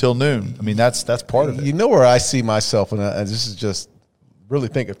outside till noon. I mean, that's part of it. You know where I see myself, and this is just really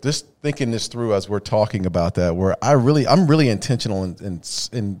thinking this through as we're talking about that, where I'm really intentional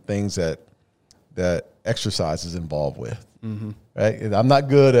in things that exercise is involved with. Right? And I'm not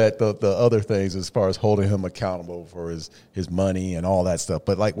good at the other things as far as holding him accountable for his money and all that stuff.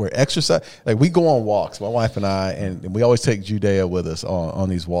 But like where exercise, like we go on walks, my wife and I, and we always take Judea with us on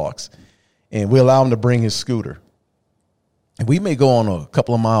these walks, and we allow him to bring his scooter. And we may go on a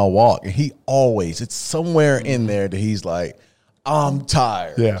couple of mile walk, and it's somewhere in there that he's like, I'm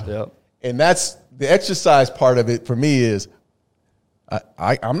tired. Yeah. Yep. And that's the exercise part of it for me is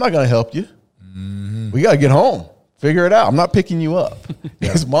I'm not going to help you. We got to get home. Figure it out. I'm not picking you up.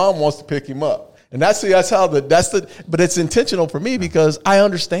 His mom wants to pick him up. And but it's intentional for me because I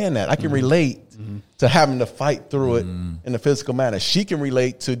understand that. I can relate to having to fight through it in a physical manner. She can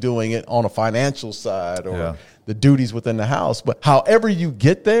relate to doing it on a financial side or the duties within the house. But however you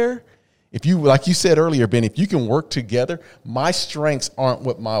get there, if you, like you said earlier, Ben, if you can work together, my strengths aren't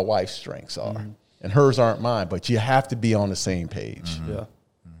what my wife's strengths are, and hers aren't mine. But you have to be on the same page.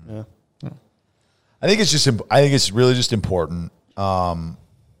 Yeah. I think it's really just important.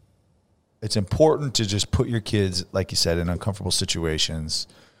 It's important to just put your kids, like you said, in uncomfortable situations,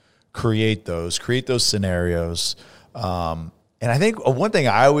 create those scenarios. And I think one thing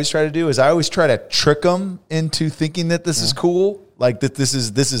I always try to do is I always try to trick them into thinking that this is cool, like that this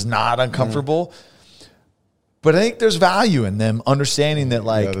is not uncomfortable. But I think there's value in them understanding that,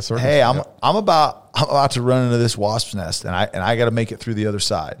 like, hey, I'm about to run into this wasp's nest, and I got to make it through the other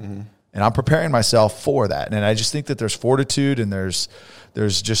side, and I'm preparing myself for that. And I just think that there's fortitude and there's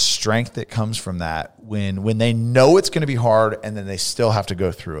just strength that comes from that when they know it's going to be hard, and then they still have to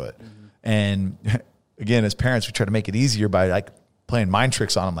go through it. And again, as parents, we try to make it easier by like playing mind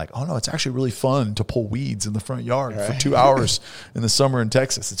tricks on them. Like, oh no, it's actually really fun to pull weeds in the front yard for 2 hours in the summer in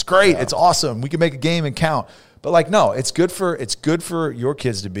Texas. It's great. It's awesome. We can make a game and count. But like, no, it's good for your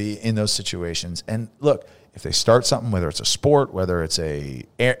kids to be in those situations. And look, if they start something, whether it's a sport, whether it's a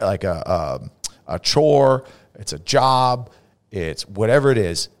chore, it's a job, it's whatever it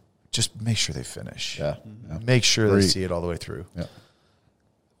is, just make sure they finish. Yeah. Make sure they see it all the way through. Yeah.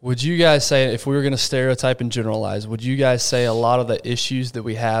 Would you guys say, if we were going to stereotype and generalize, would you guys say a lot of the issues that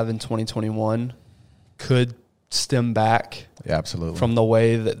we have in 2021 could stem back absolutely from the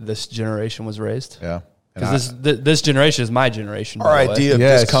way that this generation was raised? Yeah. Because this generation is my generation. Our idea of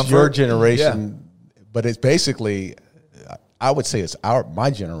discomfort. It's your generation, but it's basically, I would say it's my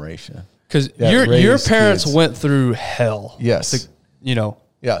generation. Because your parents went through hell. Yes.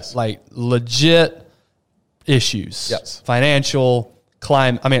 Yes. Like legit issues. Yes. Financial,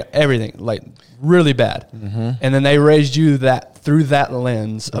 climate, I mean, everything, like really bad. And then they raised you through that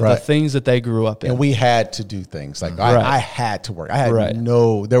lens of the things that they grew up in. And we had to do things. Like I had to work. I had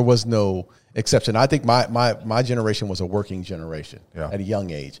there was no exception. I think my generation was a working generation at a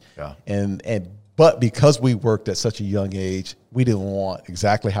young age. Yeah. But because we worked at such a young age, we didn't want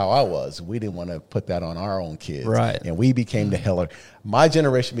exactly how I was. We didn't want to put that on our own kids. Right. And we became my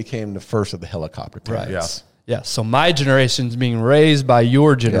generation became the first of the helicopter parents. Right. Yeah. So my generation's being raised by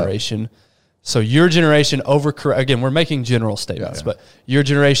your generation. Yeah. So your generation again, we're making general statements, but your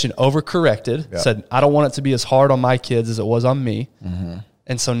generation overcorrected, said, I don't want it to be as hard on my kids as it was on me.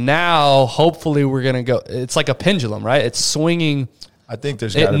 And so now, hopefully, we're going to go. It's like a pendulum, right? It's swinging. I think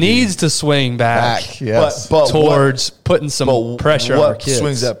it needs to swing back yes. but towards putting some pressure on our kids. What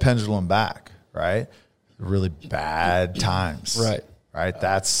swings that pendulum back, right? Really bad times. Right?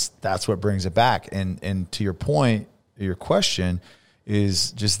 That's what brings it back. And to your point, your question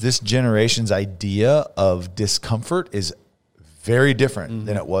is just this generation's idea of discomfort is very different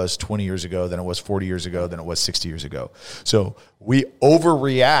than it was 20 years ago, than it was 40 years ago, than it was 60 years ago. So we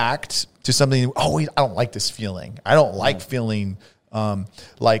overreact to something. Oh, I don't like this feeling. I don't like feeling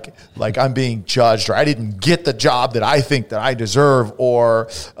like I'm being judged, or I didn't get the job that I think that I deserve, or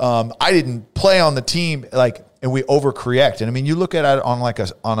I didn't play on the team. And we overcorrect. And I mean, you look at it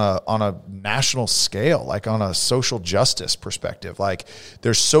on a national scale, like on a social justice perspective. Like,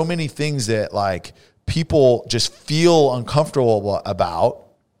 there's so many things that like people just feel uncomfortable about,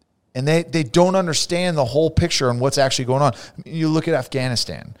 and they don't understand the whole picture and what's actually going on. I mean, you look at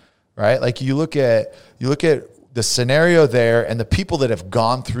Afghanistan, right? Like you look at the scenario there and the people that have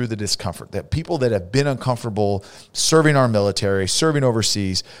gone through the discomfort, that people that have been uncomfortable serving our military, serving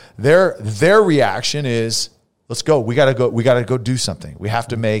overseas, their reaction is, let's go. We got to go do something. We have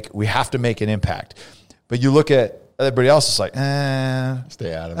to make an impact. But you look at everybody else, it's like,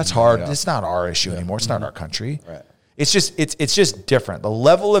 stay out of it. That's hard. It's not our issue anymore. It's not our country. Right. It's just different. The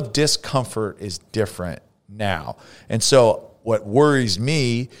level of discomfort is different now. And so what worries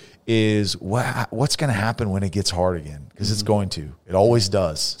me is what's going to happen when it gets hard again, because it's going to. It always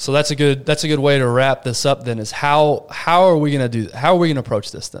does. So that's a good way to wrap this up. Then is how are we going to do? How are we going to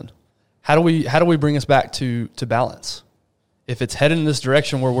approach this then? How do we bring us back to balance? If it's headed in this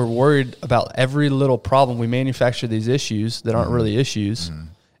direction where we're worried about every little problem, we manufacture these issues that aren't really issues,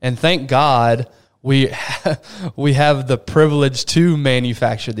 and thank God we have the privilege to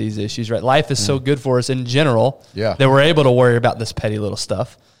manufacture these issues. Right? Life is so good for us in general that we're able to worry about this petty little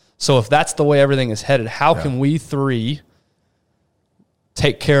stuff. So if that's the way everything is headed, how can we three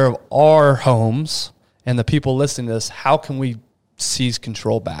take care of our homes and the people listening to this? How can we seize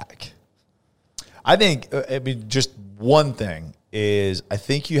control back? I think, just one thing is, I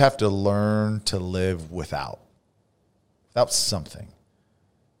think you have to learn to live without something,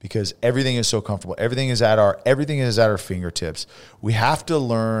 because everything is so comfortable. Everything is at our fingertips. We have to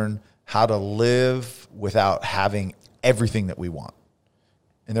learn how to live without having everything that we want.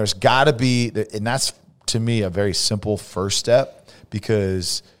 And there's got to be, and that's to me a very simple first step,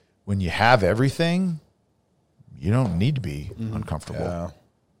 because when you have everything, you don't need to be uncomfortable.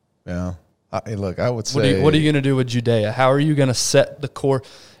 Yeah. Look, I would say, what are you going to do with Judea? How are you going to set the core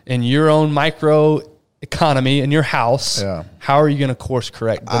in your own micro economy in your house? Yeah. How are you going to course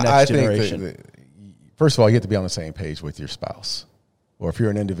correct the next generation? Think first of all, you have to be on the same page with your spouse. Or if you're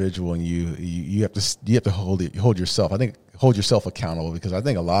an individual and you have to hold yourself accountable, because I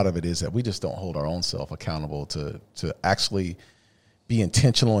think a lot of it is that we just don't hold our own self accountable to actually be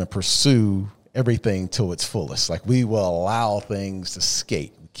intentional and pursue everything to its fullest. Like, we will allow things to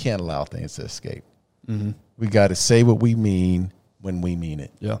escape. We can't allow things to escape. Mm-hmm. We got to say what we mean when we mean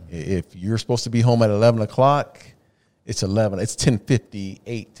it. Yeah. If you're supposed to be home at 11 o'clock, it's 11. It's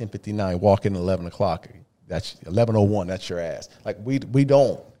 10:58, 10:59. Walk in at 11 o'clock. That's 11:01. That's your ass. Like, we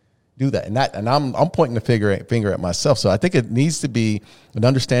don't do that, and I'm pointing the finger at myself. So I think it needs to be an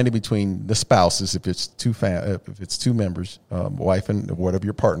understanding between the spouses, if it's two members, wife and whatever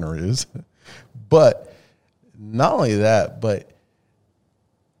your partner is. But not only that, but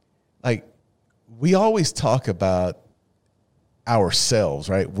like, we always talk about ourselves,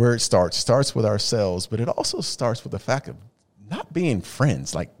 right? Where it starts with ourselves, but it also starts with the fact of not being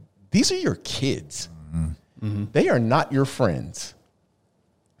friends. Like, these are your kids. Mm-hmm. They are not your friends.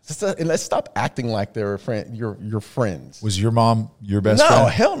 And let's stop acting like they're your friends. Was your mom your best friend? No,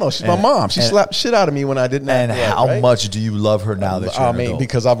 hell no. She's my mom. She slapped shit out of me when I didn't. And how much do you love her now that you're an adult?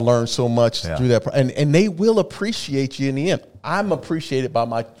 Because I've learned so much through that. And they will appreciate you in the end. I'm appreciated by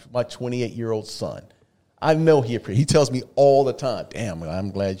my 28-year-old son. I know he tells me all the time, damn, I'm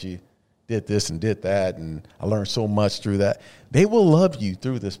glad you did this and did that, and I learned so much through that. They will love you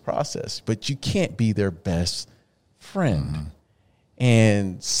through this process, but you can't be their best friend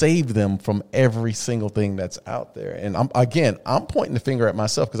and save them from every single thing that's out there. And I'm pointing the finger at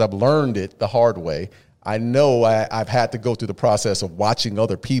myself because I've learned it the hard way. I know I've had to go through the process of watching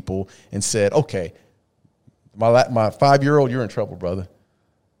other people and said, okay, my 5-year-old, you're in trouble, brother,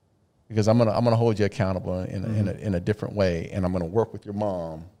 because I'm gonna hold you accountable in a different way, and I'm gonna work with your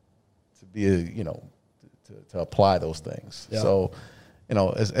mom to be to apply those things. Yeah. So,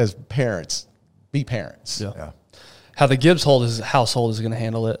 as parents, be parents. Yeah. How the Gibbs household is going to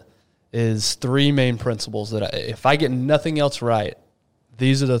handle it is 3 main principles that if I get nothing else right,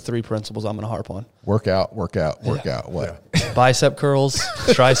 these are the 3 principles I'm going to harp on. Work out. What? Yeah. Bicep curls,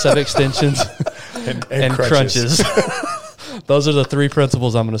 tricep extensions, and crunches. Those are the 3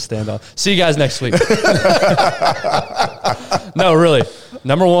 principles I'm going to stand on. See you guys next week. No, really.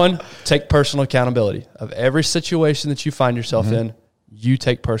 Number 1, take personal accountability. Of every situation that you find yourself in, you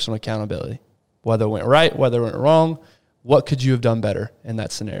take personal accountability. Whether it went right, whether it went wrong, what could you have done better in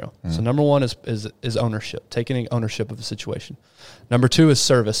that scenario? So number 1 is ownership, taking ownership of a situation. Number 2 is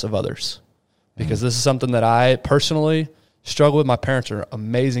service of others, because this is something that I personally struggle with. My parents are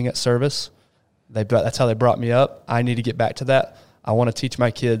amazing at service. That's how they brought me up. I need to get back to that. I want to teach my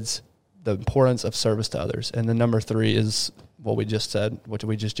kids the importance of service to others. And then number 3 is what we just said, what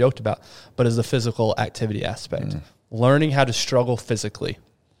we just joked about, but is the physical activity aspect. Learning how to struggle physically.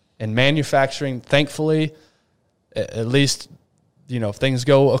 In manufacturing, thankfully, at least, if things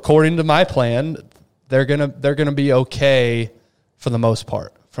go according to my plan, they're gonna be okay for the most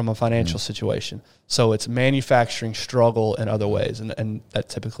part from a financial situation. So it's manufacturing struggle in other ways, and that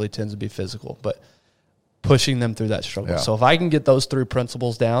typically tends to be physical, but pushing them through that struggle. Yeah. So if I can get those 3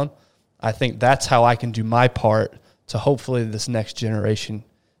 principles down, I think that's how I can do my part to hopefully this next generation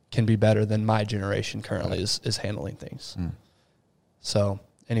can be better than my generation currently is handling things. So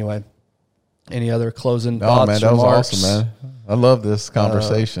anyway, any other closing thoughts? Man, that remarks? was awesome, man. I love this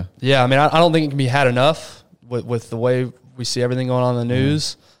conversation. Yeah, I mean, I don't think it can be had enough with the way we see everything going on in the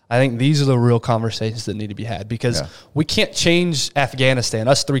news. I think these are the real conversations that need to be had, because we can't change Afghanistan.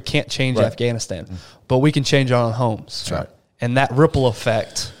 Us 3 can't change Afghanistan, but we can change our own homes. That's right. And that ripple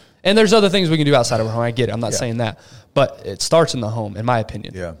effect. And there's other things we can do outside of our home. I get it. I'm not saying that. But it starts in the home, in my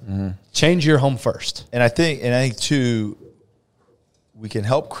opinion. Yeah. Change your home first. And I think too, we can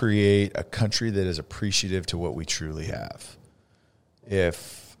help create a country that is appreciative to what we truly have.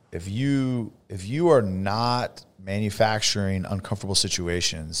 If you are not manufacturing uncomfortable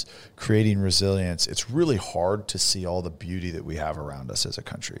situations, creating resilience, it's really hard to see all the beauty that we have around us as a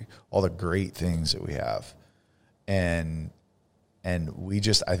country, all the great things that we have. And we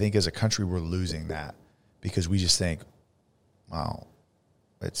just, I think as a country, we're losing that because we just think, wow,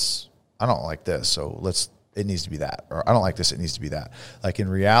 I don't like this, so it needs to be that. Or I don't like this, it needs to be that. Like, in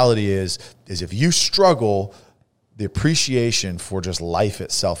reality is if you struggle, the appreciation for just life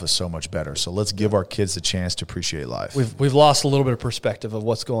itself is so much better. So let's give our kids the chance to appreciate life. We've lost a little bit of perspective of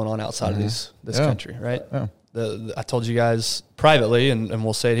what's going on outside of this country, right? Yeah. I told you guys privately, and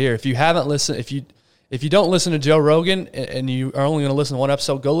we'll say it here. If you haven't listened, if you don't listen to Joe Rogan and you are only going to listen to one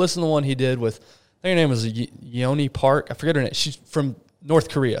episode, go listen to the one he did with, I think her name was Yeonmi Park. I forget her name. She's from North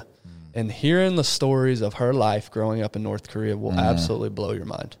Korea. And hearing the stories of her life growing up in North Korea will absolutely blow your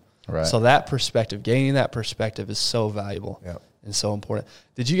mind. Right. So that perspective, gaining that perspective is so valuable Yep. and so important.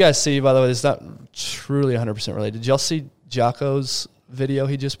 Did you guys see, by the way, it's not truly 100% related. Did y'all see Jocko's video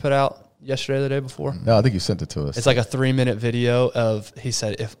he just put out yesterday or the day before? No, I think you sent it to us. It's like a 3-minute video of, he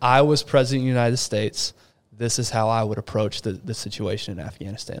said, if I was president of the United States, this is how I would approach the situation in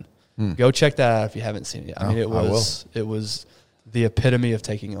Afghanistan. Go check that out if you haven't seen it. I mean, it was the epitome of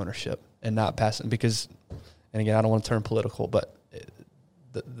taking ownership and not passing, because, and again, I don't want to turn political, but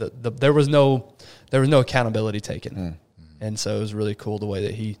there was no accountability taken. And so it was really cool the way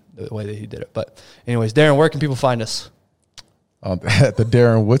that he did it. But anyways, Darren, where can people find us? At the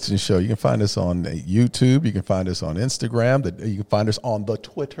Darren Woodson Show. You can find us on YouTube. You can find us on Instagram. You can find us on the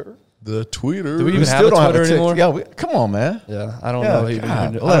Twitter. The Twitter. Do we even have a Twitter anymore? Yeah, come on, man. Yeah, I don't Yeah, know. God.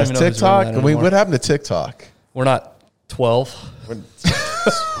 I don't Well, that's even know who's doing TikTok. that I mean, anymore. what happened to TikTok? We're not 12.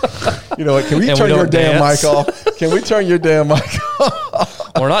 You know what? Can we And turn we your don't damn dance. mic off? Can we turn your damn mic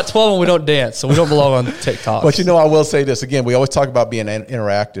off? We're not 12 and we don't dance, so we don't belong on TikTok. But I will say this again. We always talk about being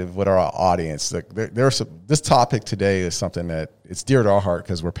interactive with our audience. This topic today is something that it's dear to our heart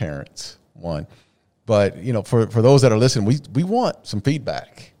because we're parents. One, but for those that are listening, we want some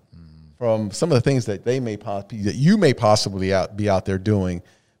feedback from some of the things that you may possibly be out there doing.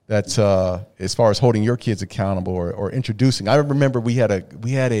 That's as far as holding your kids accountable or introducing. I remember we had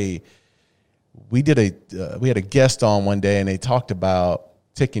a guest on one day, and they talked about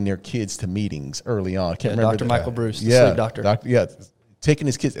taking their kids to meetings early on. I can't remember. Dr. Michael Bruce, the Yeah, sleep doctor. Taking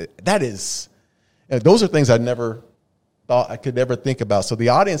his kids. Those are things I never thought I could ever think about. So the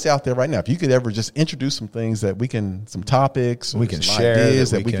audience out there right now, if you could ever just introduce some things some topics, We can some share,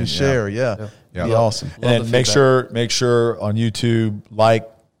 ideas that that we we can can- share. Yeah. Be awesome. Love And the make feedback. sure on YouTube, like,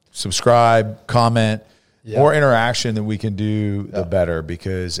 subscribe, comment, more interaction that we can do, the better.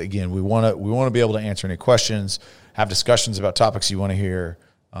 Because again, we want to be able to answer any questions, have discussions about topics you want to hear,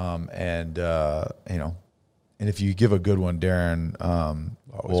 and if you give a good one, Darren,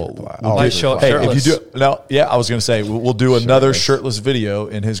 we'll Might show up hey, shirtless. if you do, I was going to say we'll do another shirtless video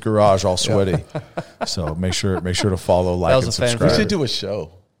in his garage, all sweaty. So make sure to follow, like, was and a fan subscribe. We should do a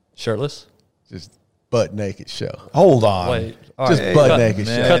show, Shirtless? just butt naked show. Hold on. Wait. All Just right. butt Cut- naked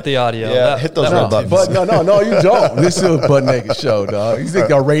show. Cut the audio. Yeah, hit those red buttons. But no, you don't. This is a butt naked show, dog. You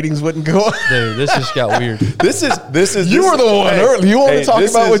think our ratings wouldn't go up? Dude, this just got weird. This is You were the one earlier. You want to talk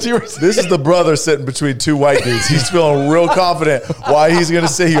this about is- what you were This is the brother sitting between two white dudes. He's feeling real confident why he's going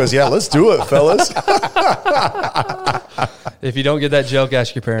to say. He goes, yeah, let's do it, fellas. If you don't get that joke,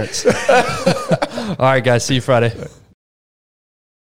 ask your parents. All right, guys. See you Friday.